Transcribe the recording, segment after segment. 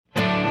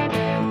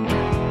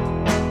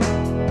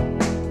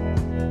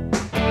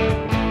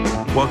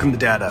Welcome to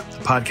Dad Up, the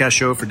podcast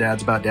show for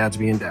dads about dads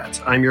being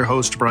dads. I'm your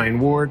host, Brian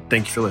Ward.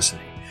 Thank you for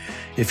listening.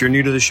 If you're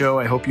new to the show,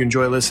 I hope you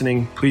enjoy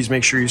listening. Please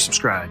make sure you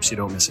subscribe so you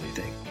don't miss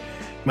anything.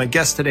 My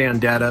guest today on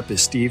Dad Up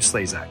is Steve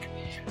Slezak.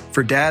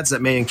 For dads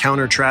that may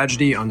encounter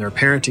tragedy on their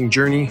parenting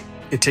journey,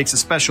 it takes a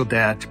special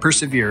dad to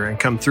persevere and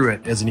come through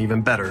it as an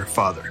even better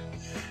father.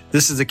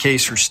 This is the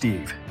case for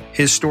Steve.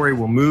 His story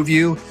will move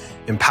you,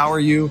 empower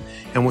you,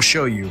 and will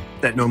show you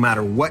that no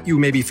matter what you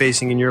may be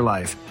facing in your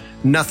life,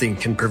 nothing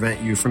can prevent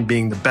you from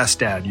being the best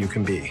dad you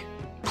can be.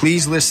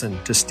 Please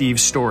listen to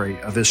Steve's story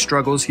of his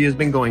struggles he has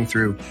been going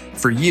through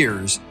for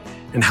years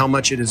and how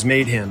much it has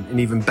made him an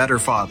even better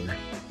father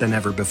than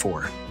ever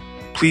before.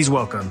 Please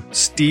welcome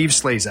Steve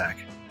Slezak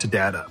to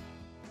Dad Up.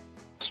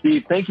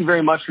 Steve, thank you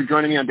very much for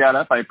joining me on Dad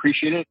Up. I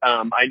appreciate it.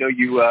 I know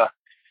you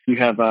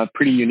have a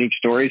pretty unique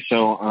story,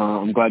 so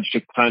I'm glad you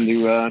took the time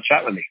to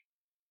chat with me.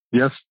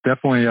 Yes,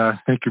 definitely.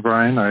 Thank you,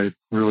 Brian. I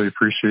really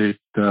appreciate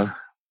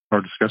our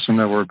discussion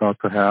that we're about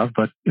to have.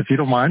 But if you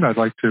don't mind, I'd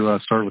like to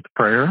start with a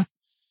prayer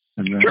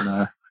and then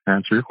Sure.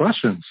 Answer your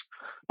questions.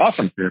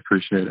 Awesome. I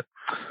appreciate it.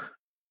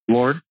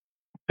 Lord,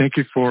 thank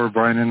you for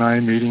Brian and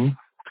I meeting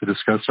to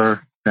discuss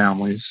our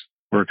families.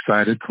 We're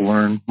excited to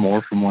learn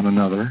more from one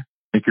another.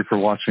 Thank you for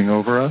watching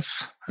over us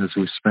as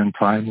we spend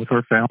time with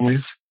our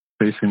families,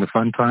 facing the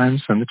fun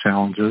times and the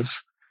challenges.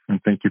 And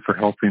thank you for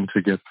helping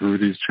to get through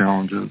these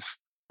challenges.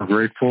 We're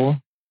grateful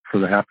for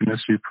the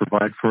happiness you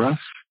provide for us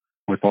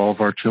with all of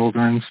our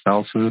children,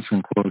 spouses,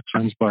 and close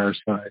friends by our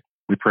side.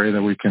 We pray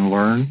that we can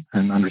learn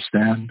and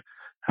understand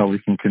how we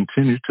can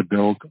continue to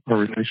build our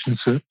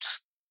relationships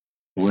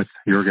with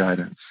your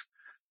guidance.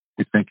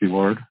 We thank you,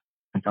 Lord.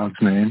 In God's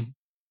name,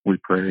 we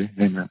pray.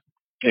 Amen.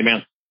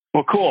 Amen.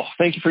 Well, cool.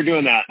 Thank you for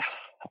doing that.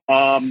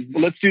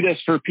 Let's do this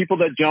for people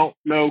that don't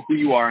know who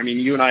you are. I mean,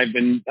 you and I have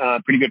been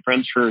pretty good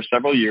friends for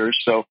several years.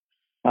 So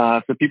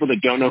for people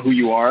that don't know who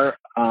you are,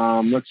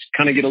 let's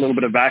kind of get a little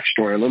bit of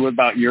backstory, a little bit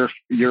about your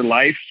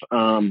life,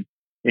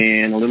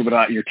 and a little bit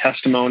about your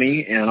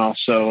testimony, and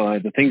also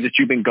the things that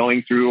you've been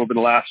going through over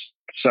the last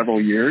several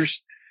years,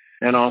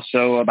 and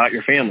also about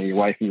your family, your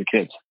wife and your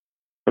kids.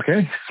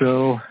 Okay,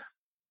 so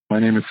my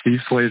name is Steve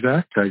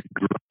Slezak. I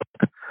grew up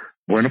in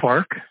Buena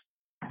Park.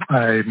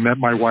 I met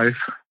my wife,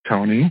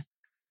 Tony,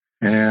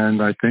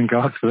 and I thank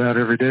God for that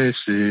every day.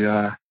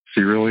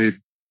 She really,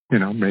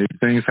 made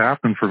things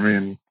happen for me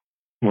and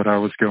what I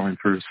was going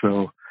through.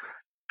 So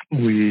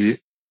we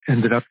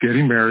ended up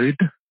getting married,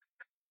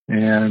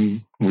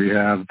 and we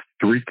have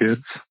 3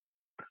 kids.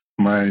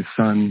 My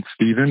son,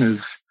 Steven, is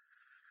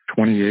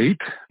 28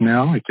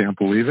 now. I can't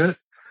believe it.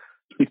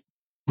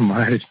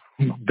 My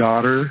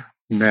daughter,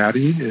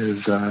 Maddie, is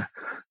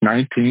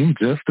 19,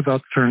 just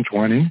about to turn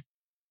 20.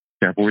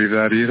 Can't believe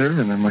that either.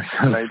 And then my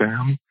son,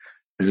 Sam,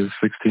 is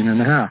 16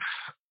 and a half.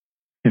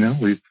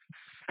 We've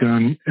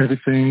done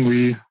everything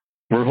we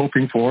were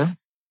hoping for,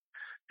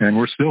 and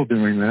we're still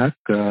doing that.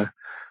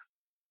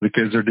 The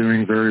kids are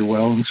doing very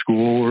well in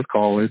school or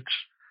college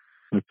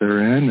that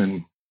they're in,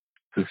 and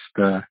just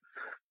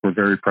we're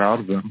very proud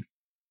of them.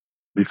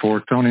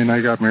 Before Tony and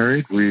I got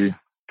married, we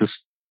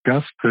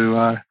discussed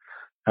to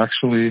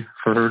actually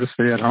for her to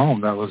stay at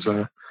home. That was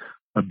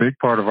a big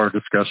part of our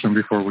discussion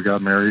before we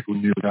got married. We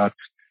knew that,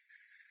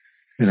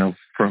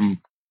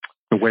 from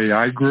the way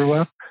I grew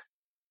up,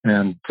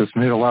 and just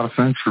made a lot of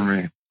sense for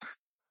me.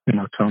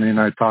 Tony and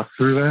I talked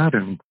through that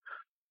and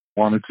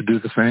wanted to do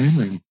the same,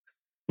 and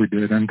we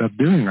did end up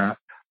doing that.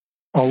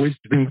 Always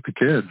being with the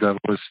kids, that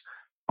was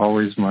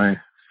always my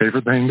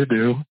favorite thing to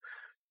do,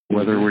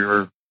 whether we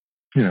were,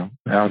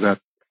 out at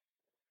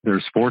their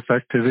sports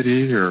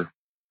activity or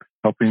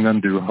helping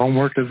them do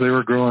homework as they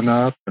were growing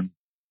up. And,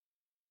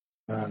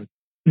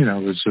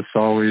 it was just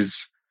always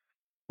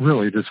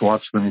really just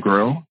watch them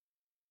grow,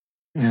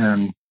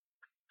 and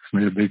it's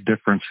made a big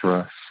difference for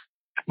us.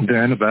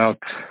 Then about,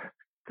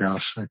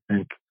 I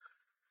think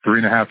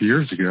 3.5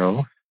 years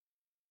ago,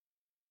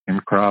 came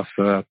across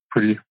a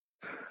pretty,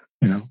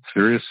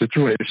 serious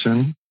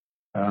situation,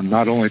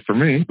 not only for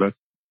me, but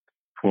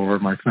for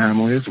my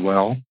family as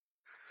well.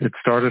 It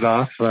started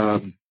off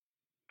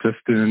just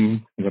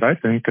in what I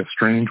think a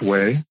strange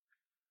way.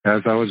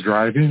 As I was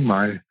driving,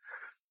 my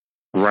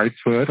right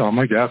foot on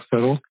my gas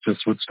pedal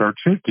just would start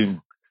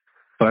shaking.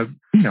 But,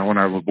 when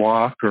I would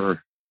walk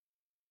or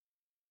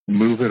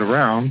move it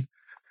around,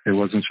 it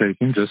wasn't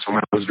shaking just when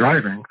I was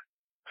driving.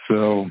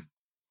 So,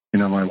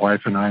 my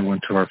wife and I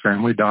went to our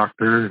family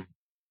doctor and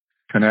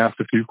kind of asked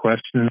a few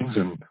questions,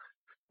 and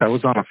that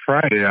was on a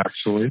Friday,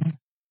 actually.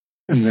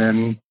 And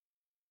then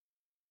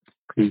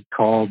he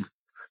called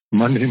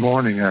Monday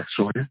morning,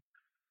 actually.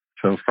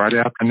 So Friday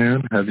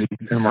afternoon, had the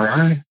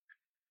MRI,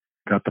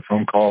 got the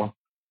phone call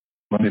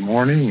Monday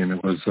morning, and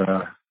it was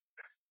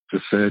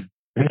just said,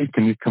 "Hey,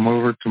 can you come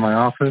over to my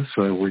office?"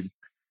 So we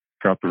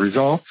got the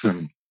results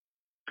and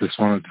just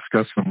want to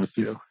discuss them with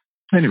you.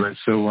 Anyway,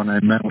 so when I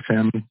met with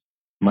him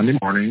Monday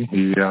morning,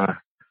 he,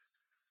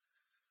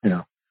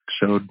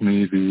 showed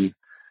me the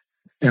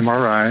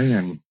MRI,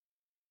 and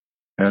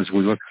as we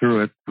looked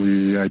through it,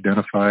 we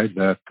identified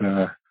that,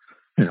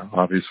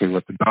 obviously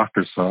what the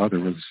doctor saw, there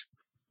was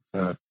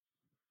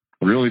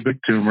really big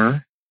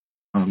tumor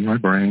on my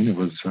brain. It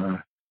was,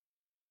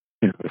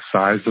 the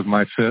size of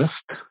my fist.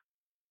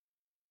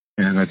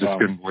 And I just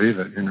couldn't believe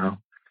it,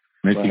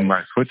 making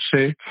my foot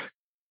shake.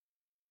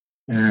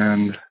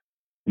 And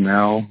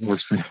now we're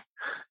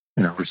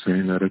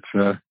seeing that it's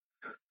a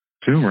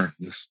tumor.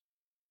 Just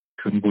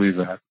couldn't believe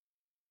that.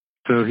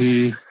 So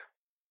he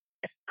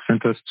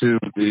sent us to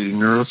the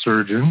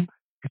neurosurgeon,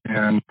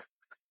 and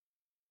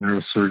the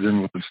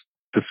neurosurgeon was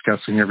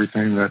discussing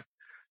everything that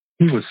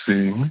he was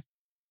seeing,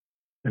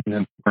 and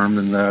then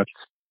determined that,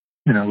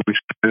 we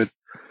should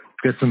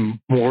get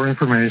some more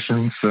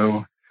information.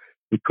 So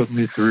he put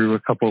me through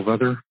a couple of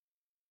other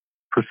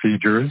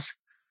procedures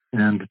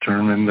and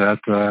determined that,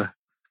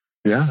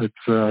 it's,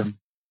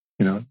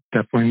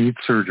 definitely needs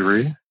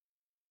surgery.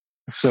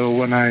 So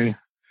when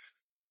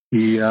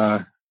he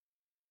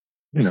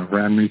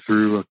ran me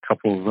through a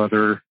couple of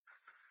other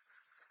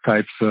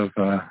types of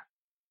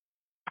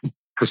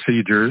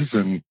procedures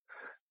and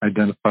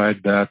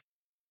identified that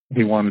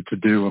he wanted to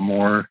do a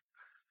more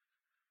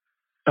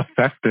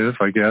effective,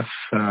 I guess,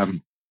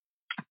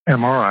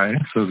 MRI.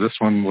 So this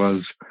one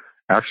was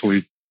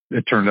actually,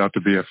 it turned out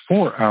to be a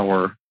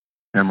 4-hour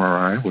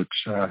MRI,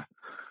 which,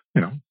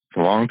 it's a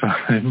long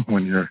time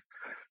when you're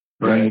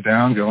running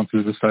down, going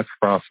through this type of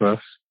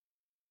process.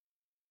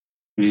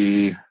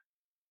 He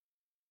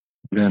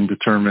then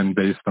determined,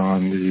 based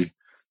on the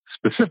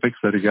specifics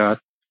that he got,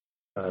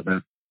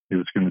 that he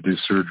was going to do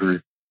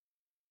surgery,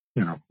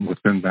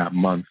 within that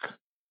month.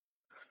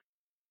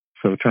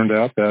 So it turned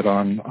out that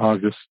on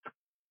August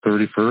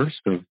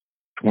 31st of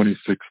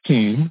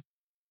 2016,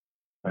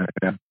 I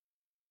had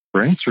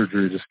brain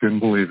surgery. Just couldn't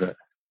believe it.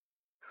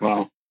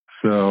 Wow.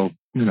 So,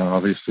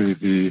 obviously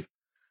the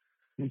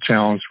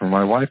challenge for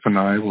my wife and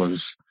I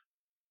was,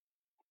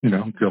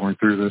 going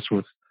through this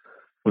with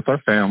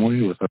our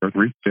family, with our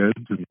 3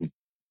 kids, and,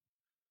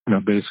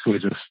 basically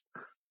just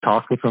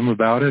talk with them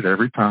about it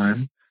every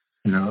time,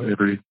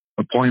 every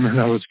appointment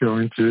I was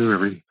going to,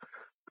 every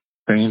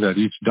thing that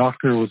each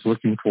doctor was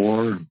looking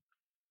for. And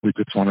we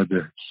just wanted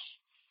to,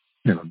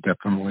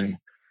 definitely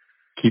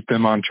keep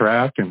them on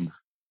track and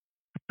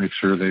make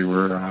sure they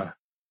were,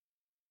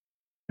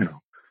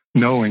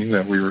 knowing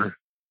that we were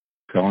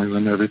telling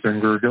them everything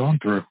we were going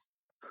through.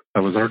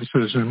 That was our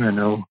decision. I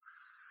know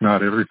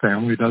not every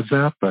family does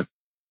that, but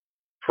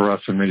for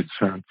us, it made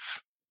sense.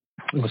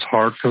 It was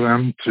hard for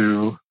them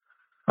to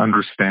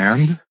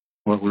understand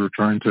what we were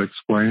trying to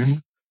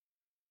explain,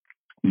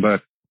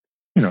 but,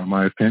 in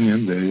my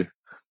opinion, they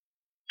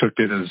took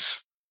it as,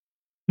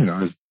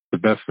 as the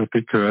best that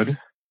they could.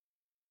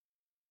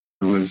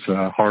 It was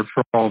hard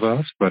for all of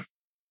us, but,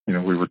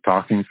 we were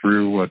talking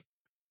through what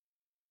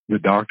the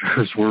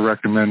doctors were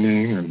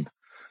recommending and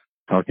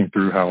talking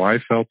through how I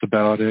felt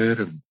about it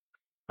and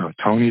how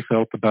Tony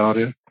felt about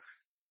it.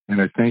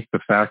 And I think the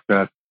fact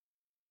that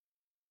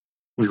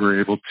we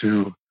were able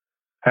to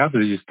have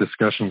these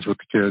discussions with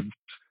the kids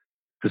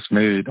just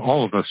made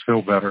all of us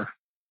feel better.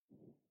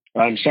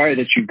 I'm sorry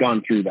that you've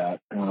gone through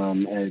that,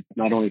 and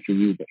not only for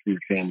you, but for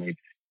your family.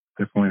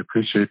 Definitely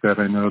appreciate that.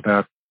 I know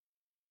that,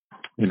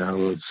 it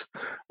was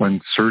when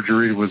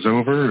surgery was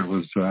over, it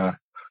was,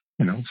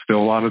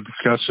 still a lot of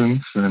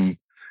discussions and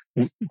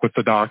with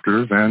the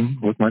doctors and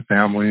with my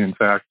family. In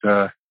fact,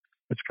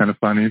 it's kind of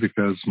funny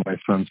because my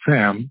son,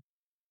 Sam,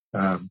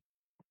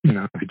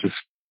 he just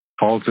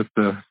calls it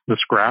the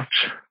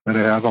scratch that I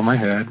have on my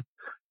head.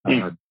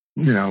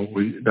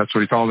 That's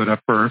what he called it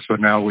at first, but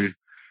now we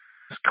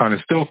kind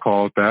of still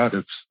call it that.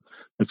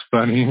 It's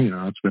funny,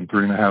 it's been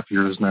 3.5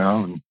 years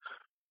now, and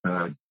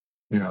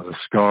the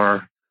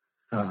scar,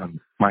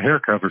 my hair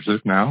covers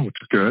it now, which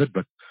is good,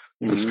 but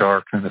the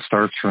scar kind of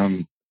starts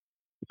from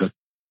the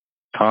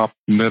top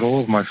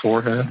middle of my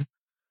forehead,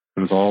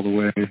 goes all the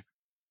way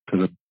to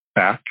the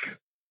back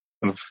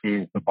of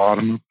the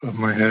bottom of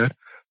my head,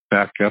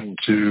 back up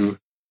to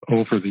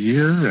over the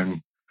ear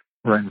and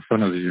right in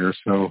front of the ear.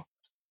 So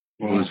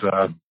it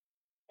was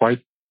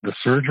quite the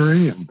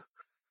surgery, and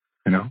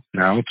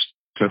now it's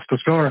just a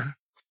scar.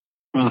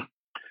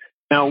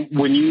 Now,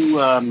 when you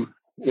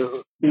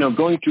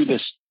going through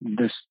this,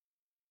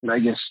 I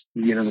guess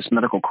this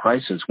medical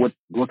crisis,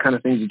 what kind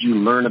of things did you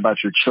learn about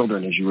your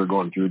children as you were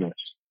going through this?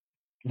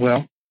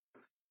 Well,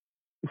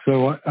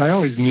 so I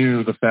always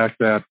knew the fact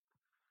that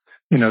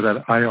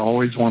that I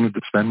always wanted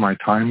to spend my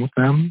time with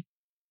them,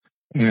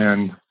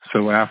 and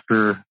so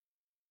after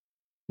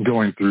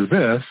going through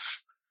this,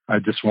 I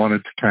just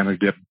wanted to kind of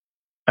get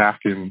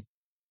back in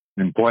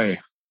play.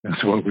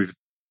 That's what we've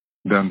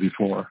done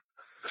before.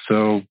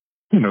 So,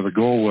 the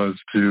goal was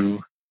to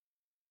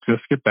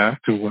just get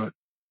back to what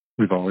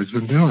we've always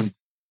been doing.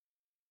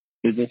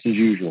 Business as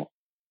usual.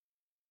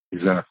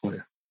 Exactly.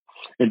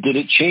 And did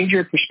it change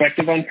your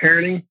perspective on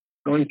parenting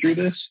going through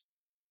this?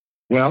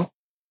 Well,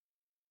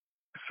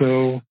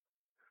 so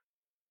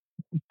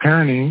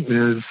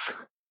parenting is,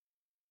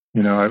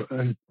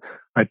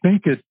 I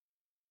think it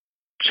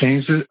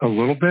changed it a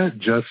little bit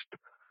just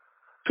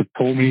to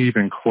pull me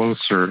even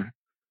closer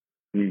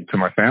to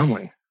my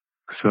family.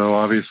 So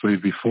obviously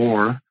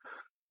before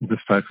this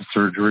type of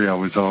surgery, I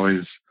was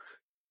always,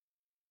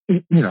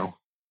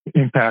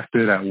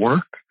 impacted at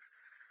work.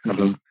 There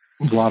was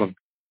a lot of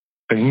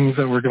things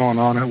that were going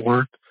on at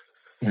work,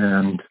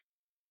 and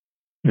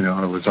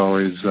I was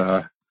always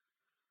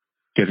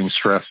getting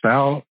stressed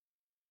out.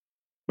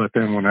 But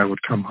then when I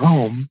would come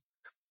home,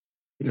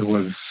 it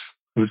was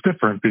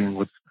different being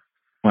with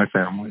my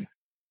family.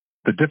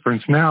 The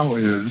difference now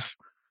is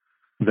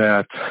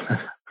that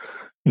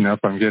if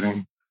I'm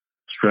getting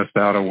stressed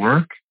out at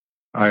work,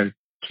 I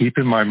keep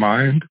in my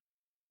mind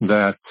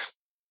that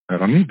I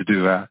don't need to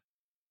do that.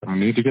 I don't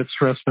need to get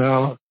stressed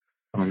out.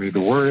 I don't need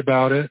to worry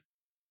about it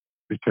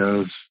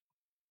because,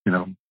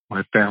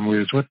 my family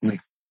is with me.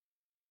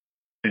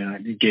 Yeah,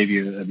 it gave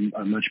you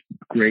a much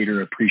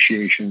greater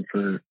appreciation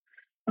for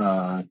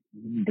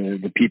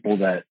the people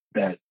that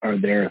are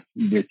there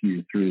with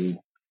you through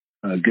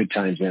good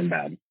times and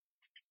bad.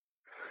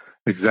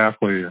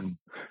 Exactly. And,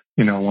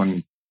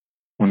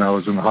 when I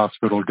was in the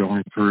hospital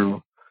going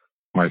through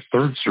my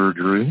third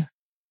surgery,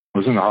 I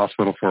was in the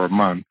hospital for a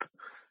month,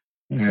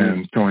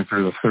 and going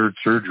through the third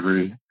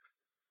surgery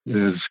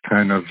is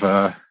kind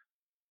of,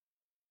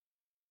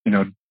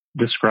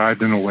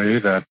 described in a way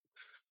that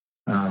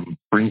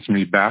brings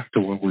me back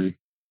to what we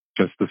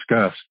just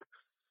discussed.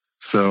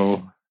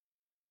 So,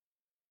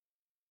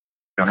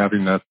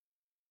 having that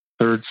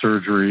third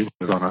surgery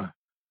was on a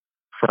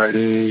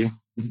Friday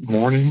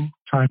morning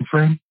time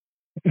frame,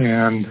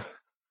 and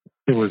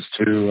it was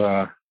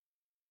to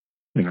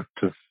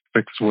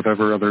fix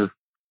whatever other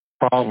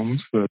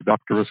problems the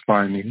doctor was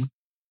finding.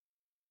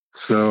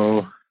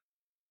 So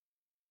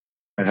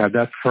I had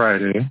that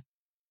Friday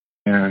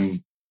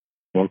and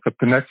woke up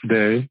the next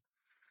day,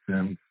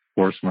 and of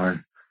course my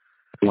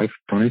wife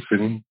Tony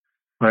sitting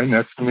right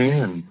next to me,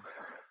 and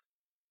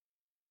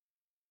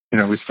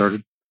we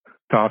started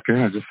talking.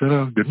 I just said,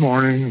 "Oh, good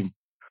morning."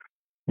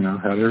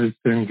 How'd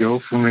everything go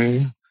for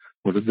me?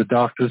 What did the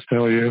doctors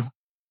tell you?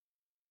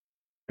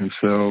 And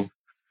so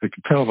I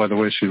could tell by the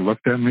way she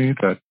looked at me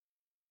that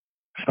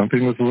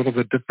something was a little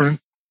bit different.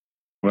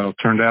 Well, it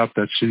turned out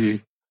that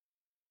she,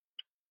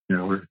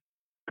 we're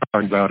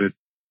talking about it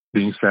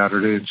being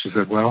Saturday, and she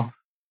said, "Well,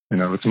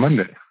 it's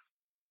Monday."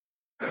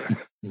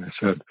 And I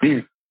said,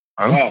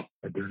 "Oh, wow.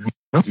 I didn't know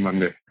it was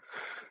Monday."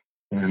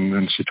 And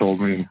then she told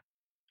me,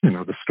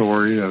 the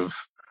story of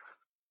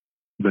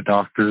the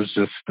doctors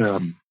just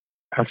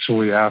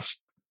actually asked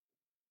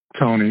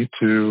Tony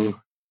to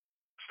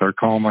start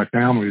calling my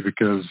family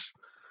because,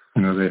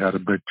 they had a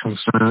big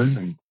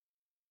concern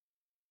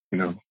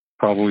and,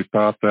 probably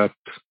thought that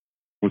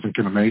wasn't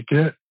going to make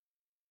it.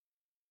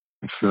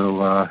 And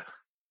so,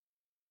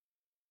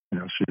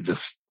 she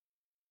just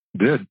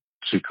did.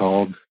 She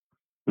called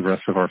the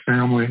rest of our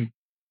family,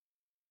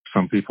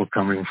 some people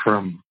coming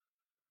from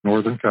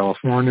Northern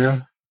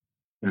California,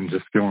 and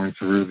just going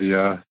through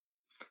the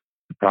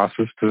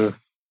process to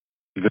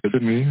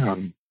visit me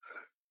on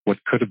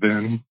what could have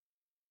been,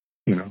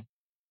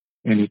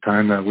 any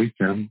time that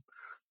weekend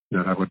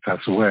that I would pass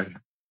away.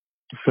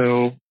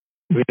 So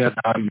we had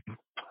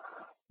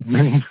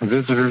many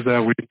visitors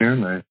that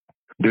weekend. I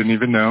didn't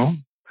even know.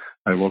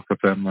 I woke up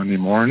that Monday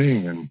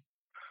morning and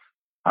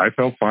I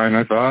felt fine,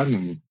 I thought,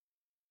 and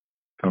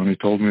Tony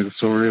told me the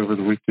story over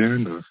the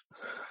weekend of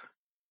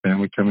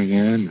family coming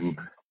in and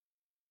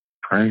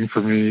praying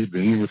for me,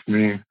 being with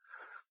me,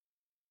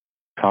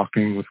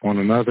 talking with one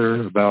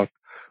another about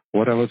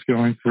what I was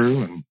going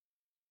through.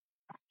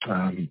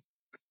 And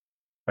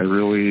I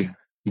really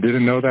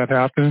didn't know that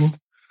happened,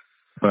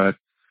 but,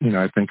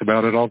 I think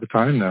about it all the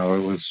time now. It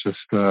was just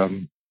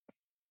an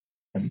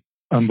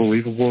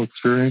unbelievable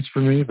experience for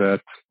me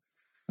that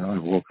I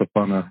woke up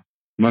on a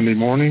Monday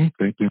morning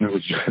thinking it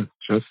was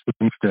just the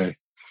next day.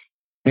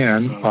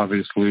 And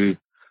obviously,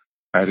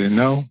 I didn't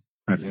know.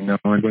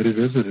 Anybody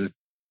visited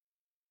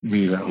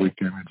me that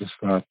weekend. I just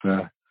thought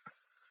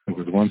it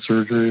was one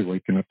surgery,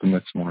 waking up the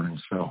next morning.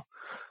 So,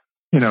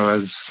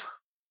 as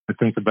I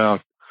think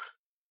about,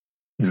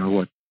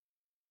 what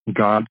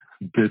God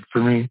did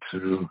for me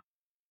to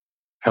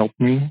help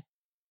me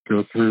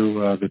go through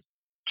the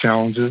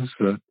challenges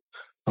that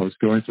I was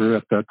going through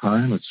at that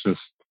time, it's just,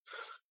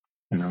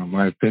 in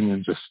my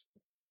opinion, just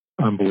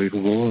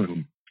unbelievable.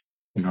 And,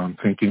 I'm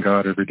thanking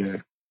God every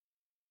day.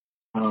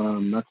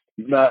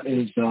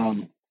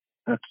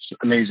 That's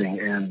amazing.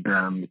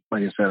 And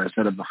like I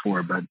said it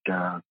before, but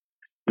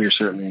we're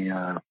certainly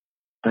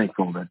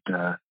thankful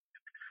that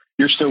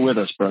you're still with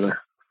us, brother.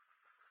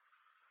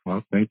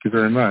 Well, thank you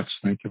very much.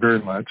 Thank you very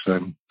much.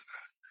 I'm,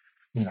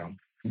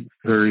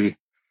 very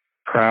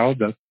proud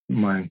that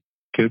my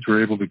kids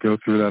were able to go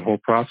through that whole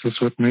process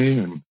with me,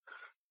 and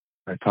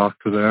I talk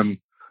to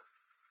them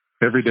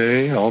every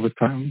day, all the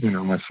time.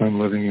 My son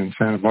living in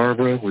Santa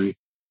Barbara, we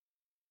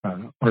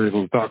are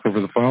able to talk over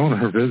the phone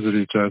or visit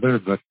each other,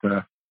 but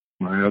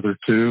my other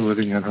two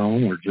living at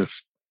home, we're just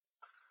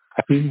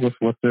happy with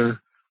what they're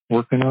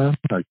working on.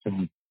 I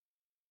can,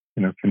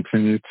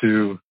 continue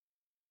to,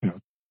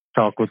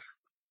 talk with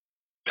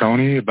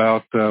Tony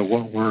about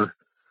what we're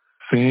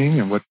seeing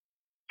and what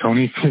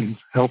Tony can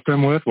help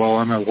them with while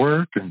I'm at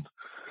work. And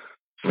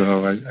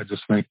so I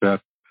just think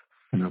that,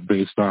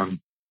 based on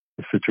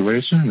the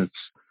situation, it's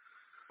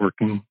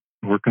working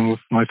with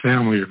my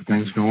family.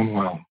 Everything's going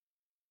well.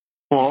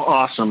 Well,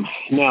 awesome.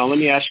 Now, let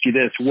me ask you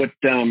this: what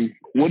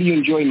do you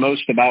enjoy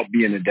most about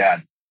being a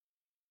dad?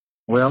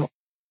 Well,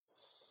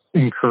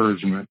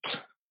 encouragement.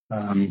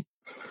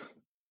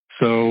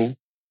 So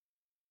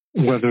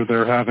whether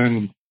they're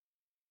having,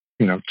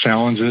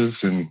 challenges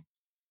in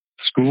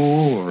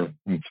school or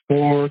in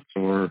sports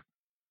or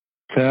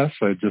tests,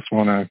 I just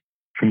want to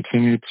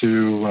continue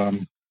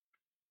to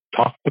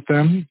talk with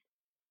them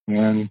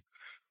and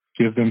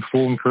give them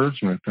full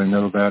encouragement. I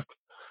know that,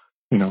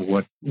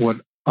 what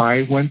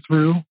I went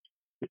through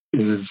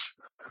is,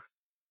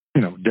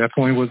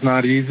 definitely was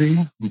not easy,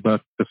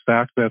 but the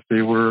fact that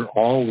they were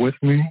all with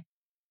me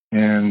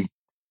and,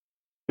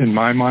 in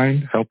my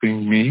mind,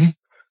 helping me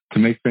to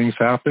make things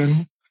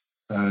happen,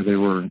 they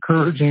were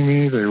encouraging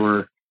me. They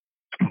were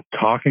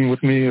talking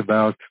with me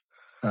about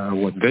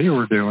what they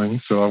were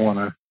doing. So I want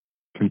to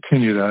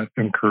continue that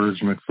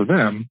encouragement for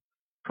them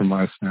from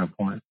my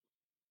standpoint.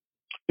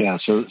 Yeah.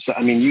 So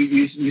I mean,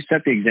 you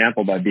set the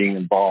example by being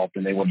involved,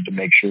 and they wanted to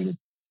make sure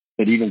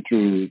that even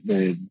through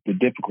the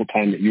difficult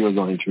time that you were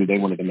going through, they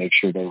wanted to make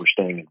sure they were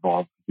staying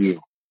involved with you.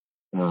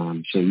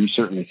 So you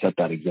certainly set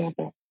that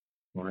example.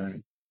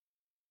 Right.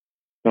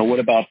 Now, what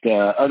about,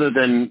 other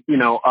than,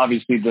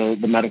 obviously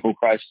the medical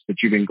crisis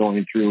that you've been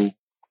going through,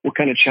 what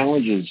were the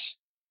challenges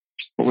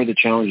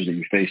that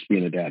you faced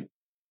being a dad?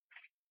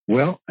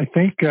 Well, I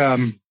think,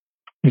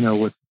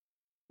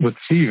 with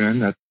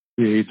Steven at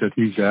the age that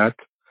he's at,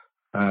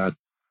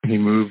 he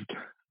moved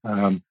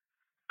to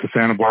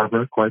Santa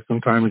Barbara quite some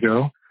time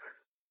ago.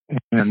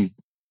 And,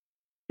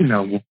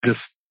 just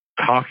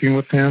talking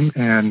with him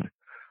and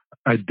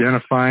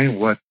identifying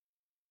what,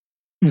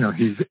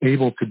 he's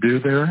able to do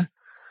there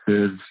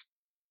is,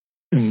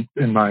 in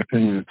my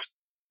opinion, it's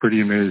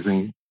pretty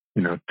amazing,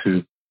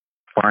 to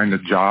find a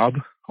job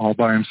all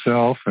by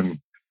himself and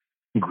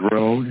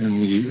grow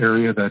in the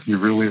area that he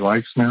really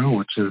likes now,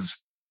 which is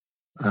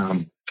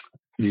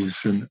he's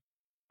an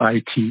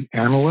IT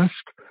analyst.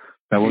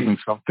 That wasn't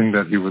something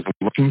that he was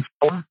looking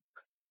for,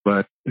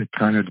 but it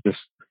kind of just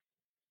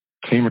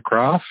came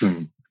across,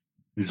 and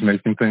he's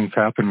making things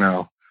happen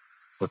now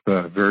with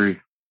a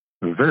very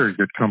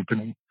good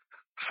company.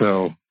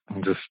 So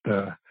I'm just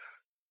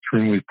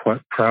extremely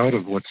proud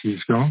of what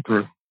he's gone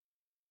through.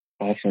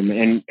 Awesome.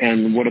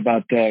 And what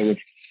about with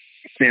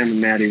Sam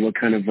and Maddie? What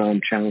kind of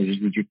challenges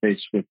did you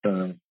face with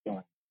them?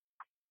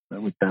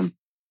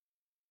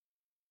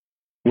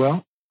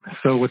 Well,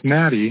 so with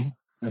Maddie,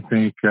 I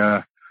think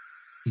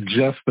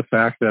just the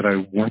fact that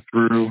I went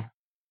through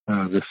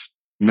this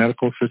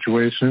medical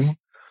situation,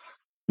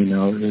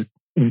 it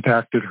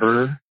impacted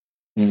her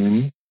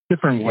in a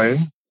different way.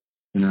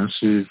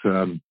 She's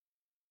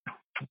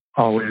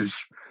always,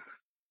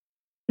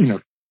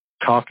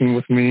 talking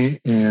with me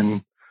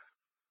in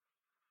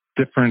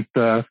different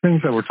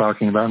things that we're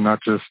talking about,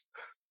 not just,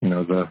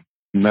 the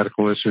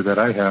medical issue that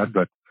I had,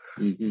 but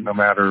no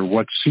matter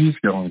what she's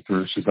going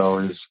through, she's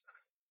always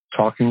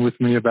talking with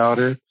me about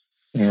it.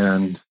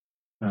 And,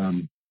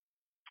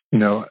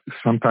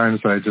 sometimes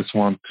I just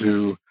want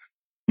to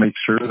make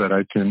sure that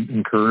I can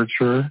encourage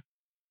her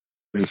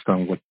based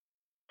on what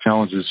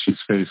challenges she's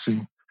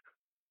facing.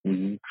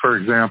 For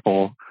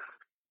example,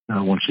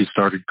 when she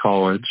started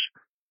college,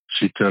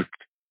 she took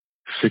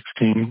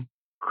 16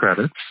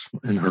 credits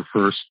in her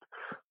first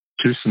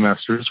 2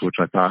 semesters, which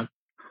I thought,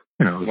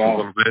 was a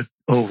little bit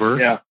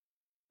over.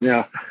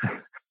 Yeah.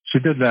 She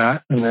did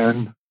that. And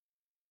then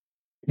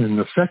in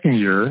the second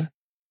year,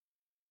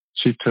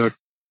 she took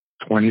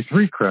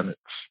 23 credits.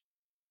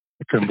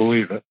 I couldn't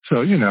believe it.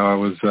 So, I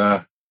was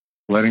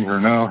letting her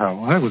know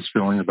how I was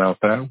feeling about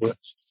that. Which,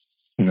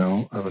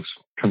 I was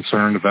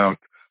concerned about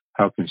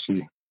how can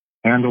she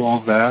handle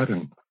all that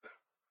and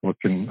what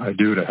can I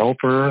do to help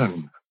her.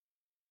 And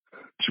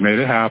she made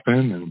it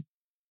happen. And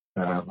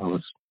I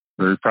was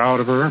very proud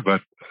of her.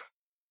 But,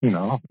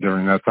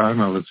 during that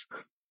time, I was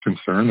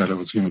concerned that it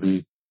was going to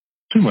be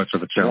too much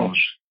of a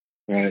challenge.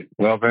 Right.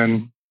 Well,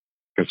 then,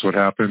 guess what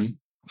happened?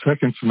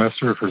 Second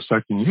semester of her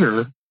second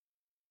year,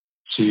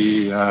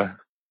 she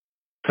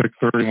took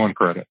 31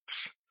 credits,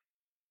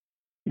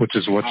 which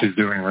is what she's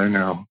doing right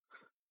now.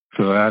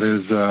 So that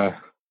is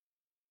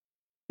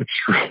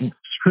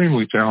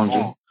extremely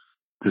challenging.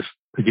 Just,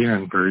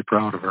 again, very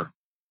proud of her.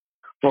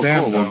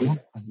 Sam,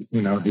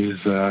 though,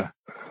 he's,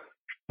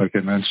 like I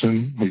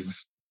mentioned, he's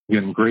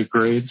getting great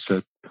grades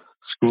at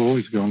school.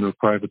 He's going to a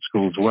private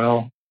school as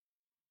well.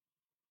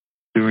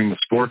 Doing the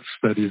sports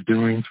that he's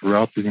doing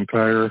throughout the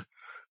entire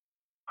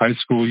high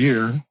school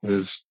year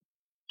is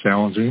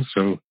challenging.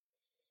 So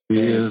he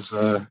is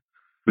a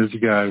busy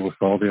guy with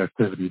all the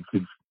activities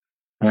he's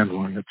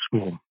handling at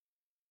school.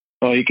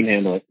 Oh, he can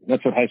handle it.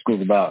 That's what high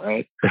school's about,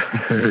 right?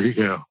 There you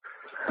go.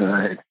 All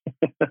right.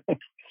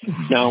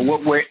 Now,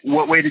 what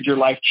way did your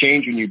life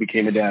change when you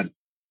became a dad?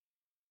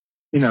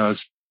 As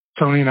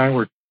Tony and I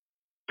were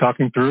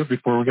talking through it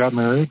before we got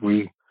married,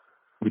 we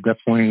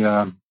definitely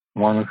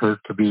wanted her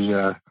to be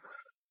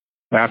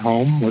at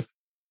home with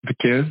the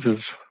kids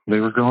as they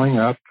were growing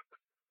up.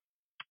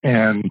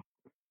 And,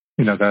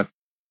 that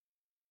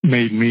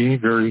made me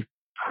very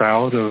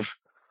proud of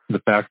the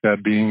fact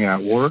that being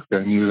at work, I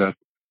knew that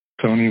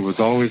Tony was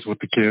always with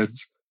the kids.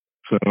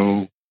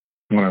 So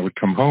when I would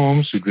come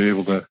home, she'd be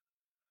able to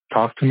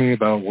talk to me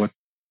about what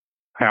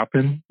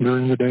happened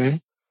during the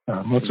day.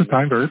 Most of the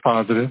time, very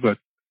positive, but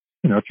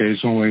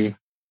occasionally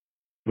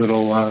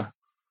little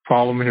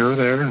problem here or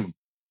there, and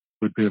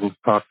we'd be able to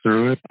talk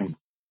through it. And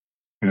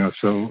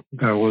so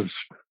that was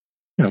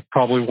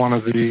probably one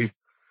of the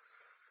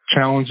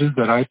challenges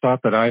that I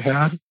thought that I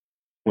had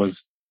was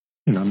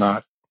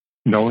not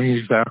knowing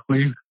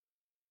exactly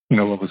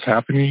what was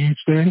happening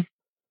each day,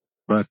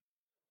 but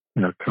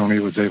Tony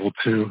was able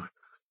to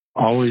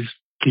always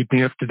keep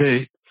me up to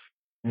date,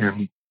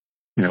 and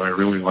I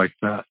really liked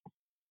that.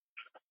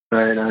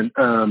 Right. And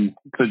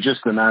so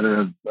just a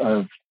matter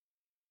of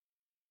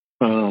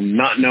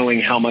not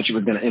knowing how much it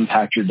was going to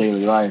impact your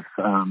daily life,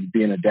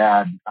 being a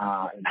dad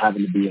and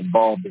having to be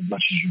involved as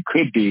much as you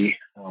could be,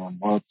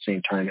 while at the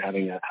same time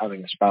having a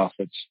spouse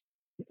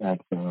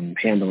that's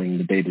handling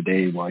the day to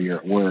day while you're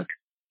at work.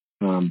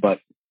 But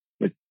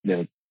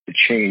the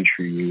change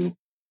for you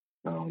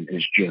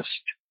is just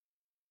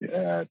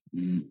kind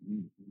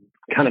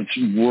of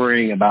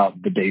worrying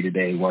about the day to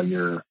day while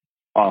you're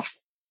off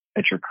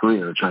at your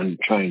career, trying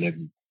to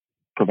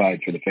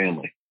provide for the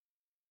family.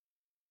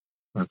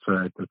 That's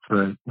right.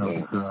 That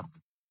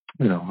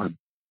was,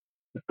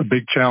 a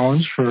big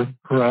challenge for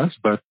us,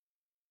 but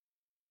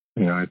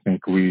I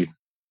think we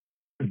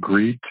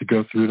agreed to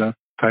go through that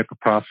type of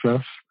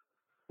process,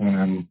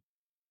 and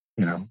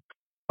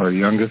our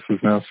youngest is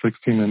now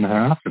 16 and a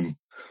half, and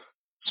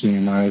she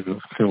and I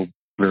feel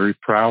very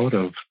proud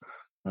of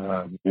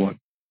what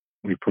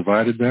we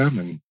provided them,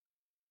 and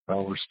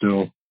we're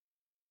still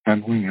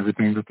handling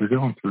everything that they're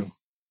going through.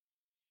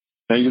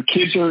 Now, your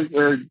kids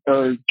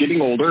are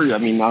getting older. I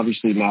mean,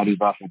 obviously, Maddie's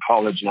off in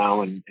college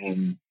now, and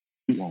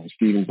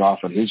Steven's off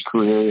on his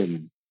career,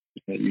 and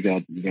you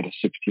got a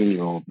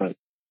 16-year-old. But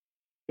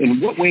in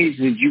what ways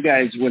did you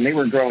guys, when they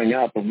were growing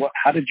up, and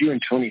how did you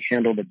and Tony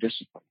handle the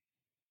discipline?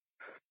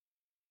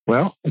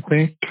 Well, I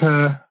think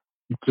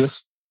just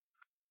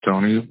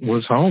Tony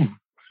was home.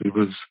 He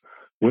was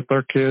with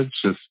our kids,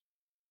 just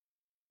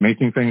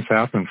making things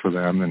happen for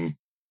them,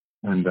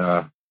 and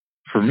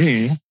for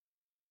me,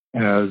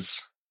 as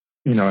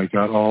I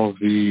got all of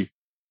the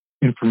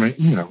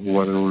information,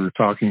 whether we were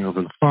talking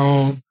over the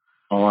phone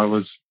while I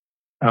was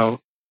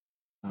out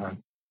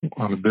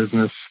on a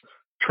business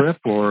trip,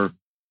 or,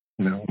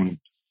 when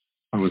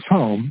I was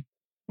home,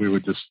 we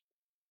would just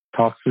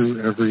talk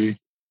through every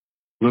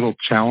little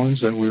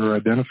challenge that we were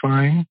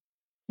identifying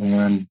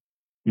and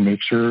make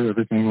sure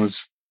everything was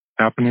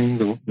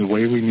happening the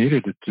way we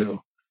needed it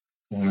to.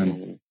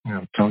 And,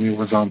 Tony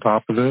was on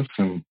top of this,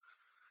 and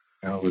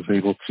was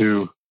able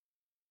to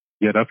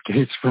get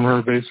updates from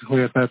her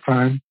basically at that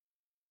time.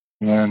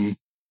 And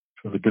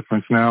so the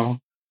difference now,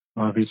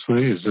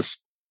 obviously, is just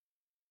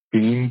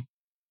being,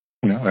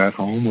 at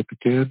home with the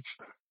kids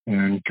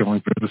and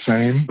going through the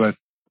same, but,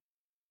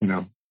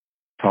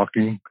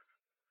 talking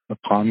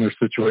upon their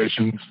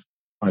situations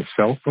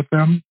myself with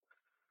them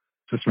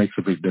just makes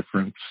a big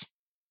difference.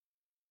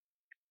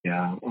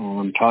 Yeah.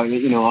 I'm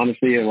talking,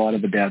 honestly, a lot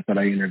of the dads that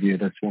I interview,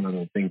 that's one of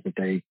the things that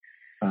they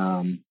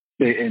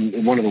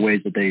and one of the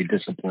ways that they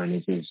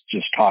discipline is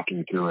just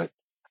talking through it.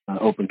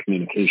 Open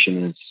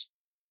communication is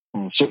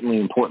certainly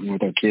important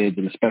with our kids,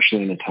 and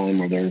especially in a time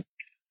where they're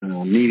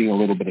needing a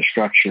little bit of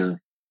structure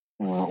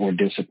or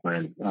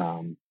discipline.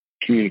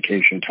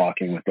 Communication,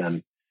 talking with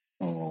them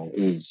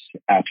is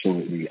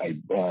absolutely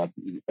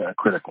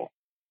critical.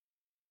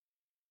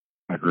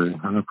 I agree,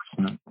 100%.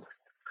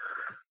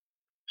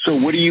 So,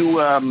 what do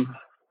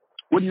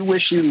you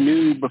wish you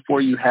knew before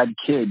you had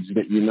kids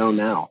that you know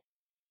now?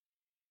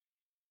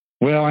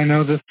 Well, I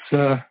know this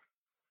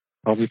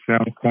probably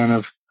sounds kind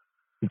of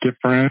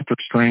different or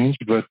strange,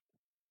 but,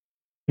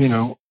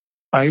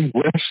 I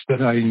wish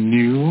that I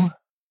knew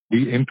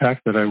the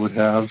impact that I would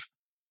have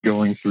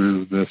going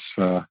through this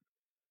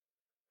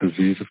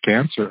disease of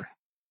cancer.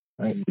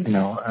 I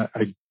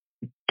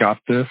got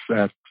this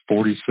at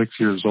 46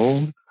 years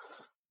old.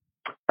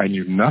 I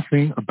knew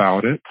nothing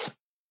about it.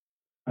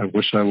 I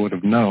wish I would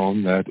have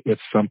known that if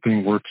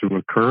something were to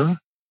occur,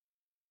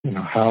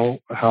 how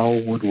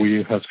would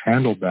we have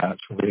handled that?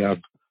 So we have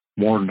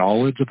more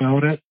knowledge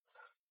about it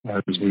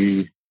as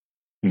we,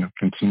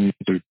 continue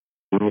to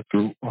grow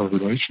through our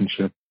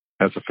relationship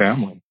as a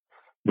family.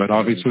 But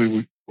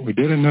obviously we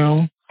didn't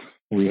know.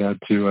 We had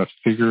to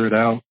figure it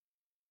out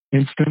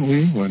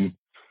instantly when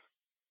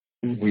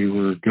we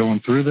were going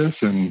through this.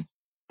 And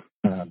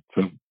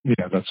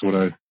that's what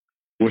I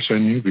wish I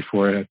knew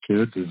before I had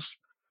kids, is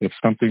if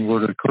something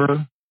were to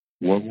occur,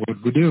 what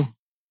would we do?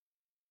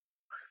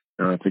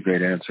 Oh, that's a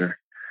great answer.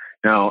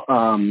 Now,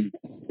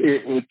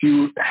 if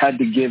you had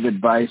to give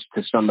advice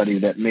to somebody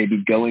that may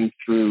be going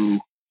through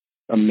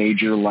a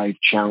major life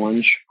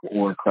challenge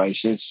or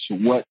crisis,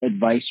 what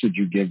advice would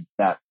you give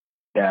that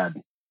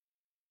dad?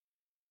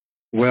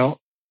 Well,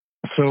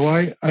 so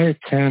I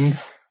attend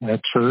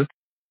at church.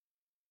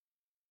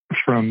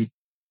 From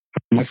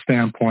my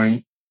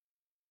standpoint,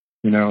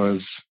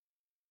 as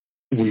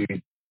we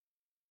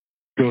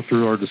go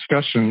through our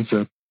discussions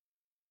at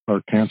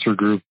our cancer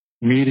group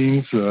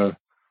meetings,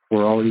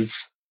 we're always,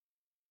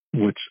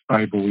 which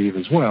I believe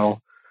as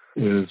well,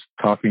 is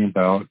talking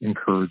about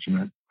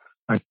encouragement.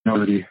 I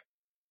already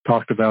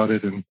talked about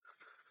it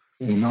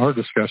in our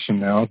discussion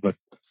now, but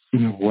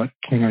what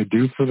can I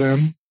do for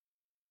them?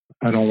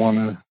 I don't want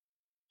to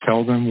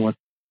tell them what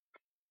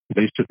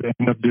they should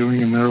end up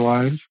doing in their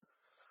lives.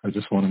 I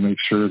just want to make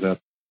sure that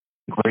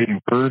great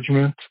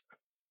encouragement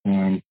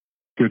and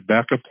good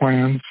backup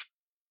plans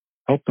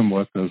help them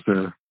with as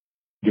they're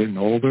getting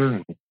older,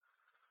 and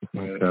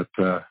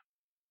that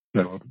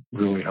would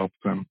really help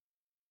them.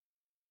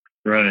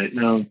 Right.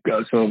 Now,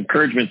 so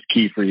encouragement's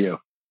key for you.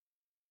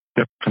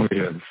 Definitely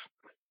is.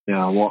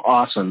 Yeah. Well,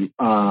 awesome.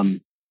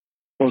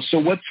 So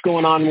what's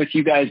going on with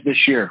you guys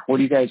this year? What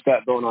do you guys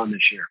got going on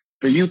this year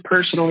for you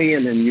personally,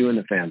 and then you and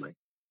the family?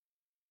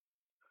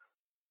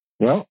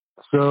 Well,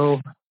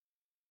 so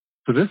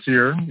this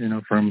year,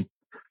 from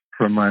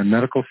my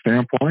medical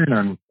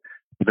standpoint,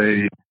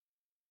 they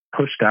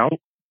pushed out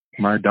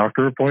my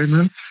doctor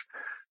appointments,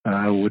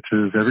 which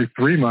is every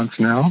 3 months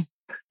now.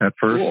 At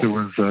first, It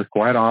was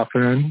quite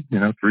often,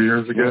 3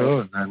 years ago,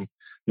 and then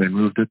they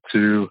moved it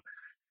to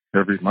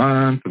every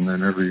month, and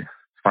then every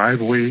 5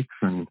 weeks,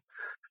 and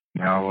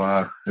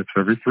now it's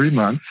every 3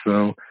 months.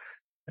 So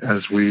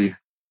as we,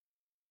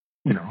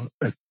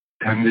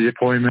 attend the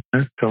appointment,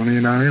 Tony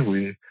and I,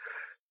 we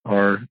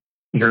are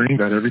hearing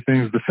that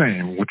everything's the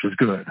same, which is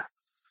good.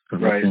 So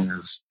nothing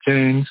has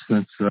changed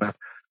since,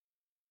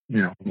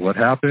 what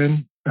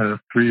happened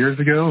 3 years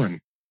ago,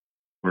 and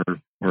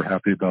we're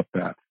happy about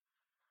that.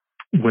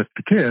 With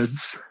the kids,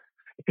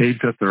 age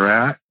that they're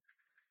at,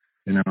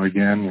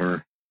 again,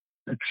 we're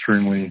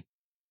extremely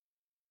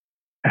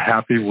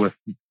happy with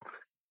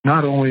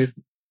not only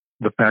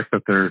the fact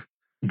that they're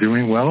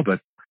doing well,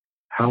 but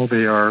how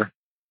they are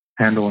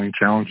handling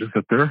challenges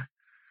that they're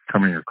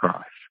coming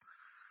across.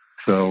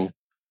 So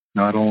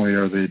not only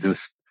are they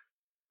just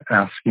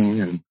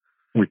asking and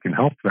we can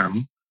help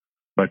them,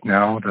 but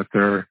now that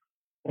they're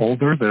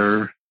older,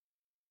 they're,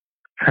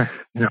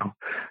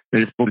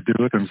 able to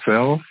do it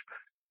themselves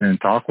and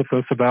talk with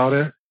us about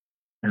it.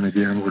 And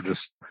again, we're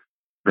just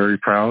very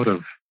proud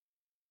of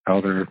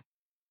how they're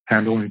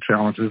handling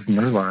challenges in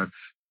their lives.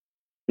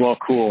 Well,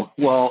 cool.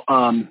 Well,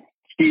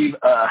 Steve,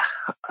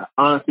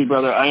 honestly,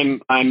 brother,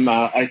 I'm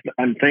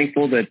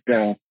thankful that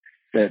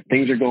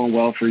things are going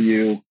well for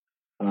you.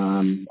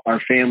 Our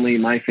family,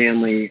 my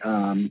family,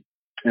 and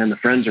the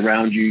friends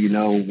around you,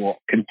 will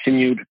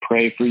continue to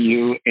pray for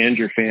you and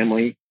your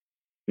family.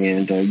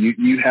 And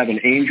you have an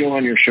angel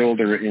on your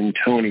shoulder in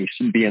Tony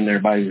being there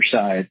by your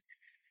side.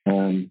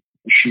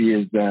 She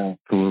is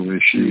absolutely.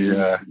 She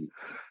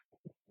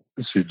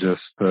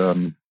just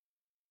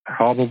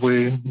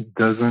probably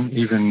doesn't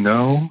even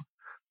know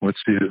what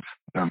she has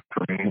done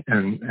for me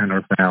and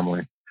our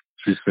family.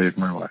 She saved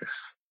my life.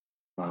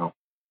 Wow.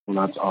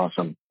 Well, that's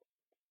awesome.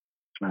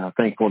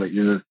 Thankful that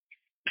you're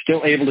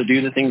still able to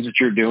do the things that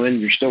you're doing.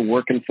 You're still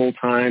working full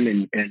time,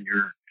 and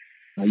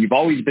you've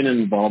always been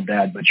involved,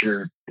 Dad, but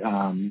you're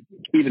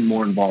even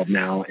more involved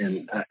now.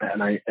 And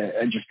I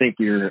just think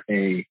you're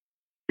a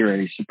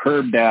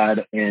superb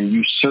dad, and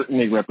you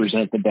certainly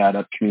represent the Dad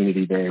Up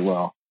community very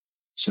well.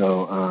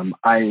 So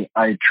I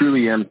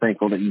truly am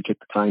thankful that you took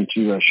the time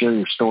to share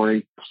your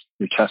story,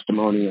 your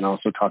testimony, and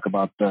also talk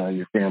about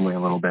your family a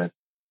little bit.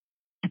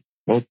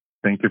 Well,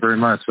 thank you very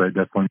much. I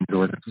definitely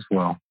enjoyed it as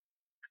well.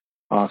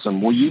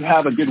 Awesome. Well, you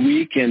have a good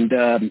week, and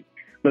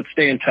let's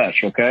stay in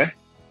touch, okay?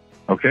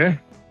 Okay,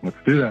 let's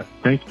do that.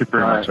 Thank you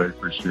very much. I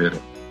appreciate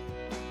it.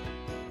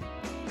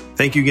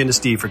 Thank you again to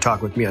Steve for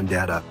talking with me on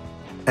Dad Up.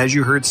 As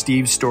you heard,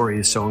 Steve's story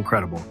is so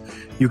incredible.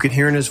 You could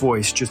hear in his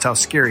voice just how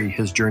scary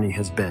his journey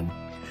has been.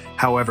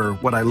 However,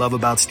 what I love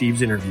about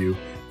Steve's interview,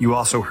 you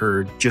also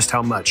heard just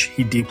how much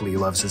he deeply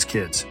loves his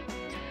kids.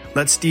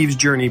 Let Steve's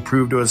journey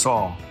prove to us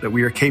all that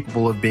we are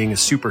capable of being a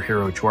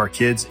superhero to our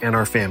kids and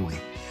our family.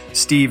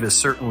 Steve is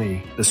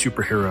certainly the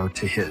superhero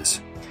to his.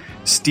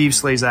 Steve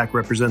Slezak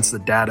represents the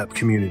Dad Up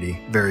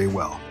community very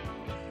well.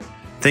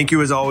 Thank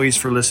you as always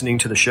for listening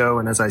to the show,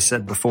 and as I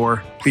said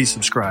before, please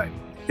subscribe.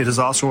 It is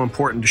also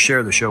important to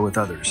share the show with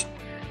others.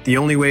 The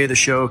only way the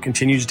show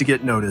continues to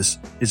get noticed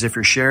is if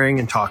you're sharing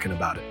and talking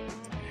about it.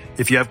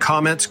 If you have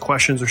comments,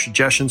 questions, or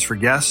suggestions for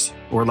guests,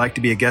 or would like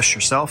to be a guest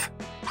yourself,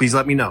 please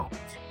let me know.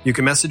 You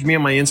can message me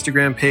on my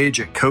Instagram page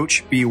at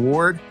Coach B.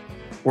 Ward,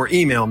 or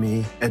email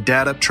me at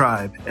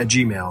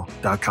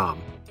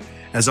daduptribe@gmail.com.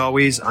 As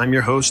always, I'm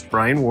your host,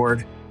 Brian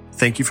Ward.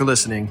 Thank you for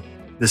listening.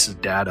 This is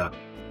Dad Up.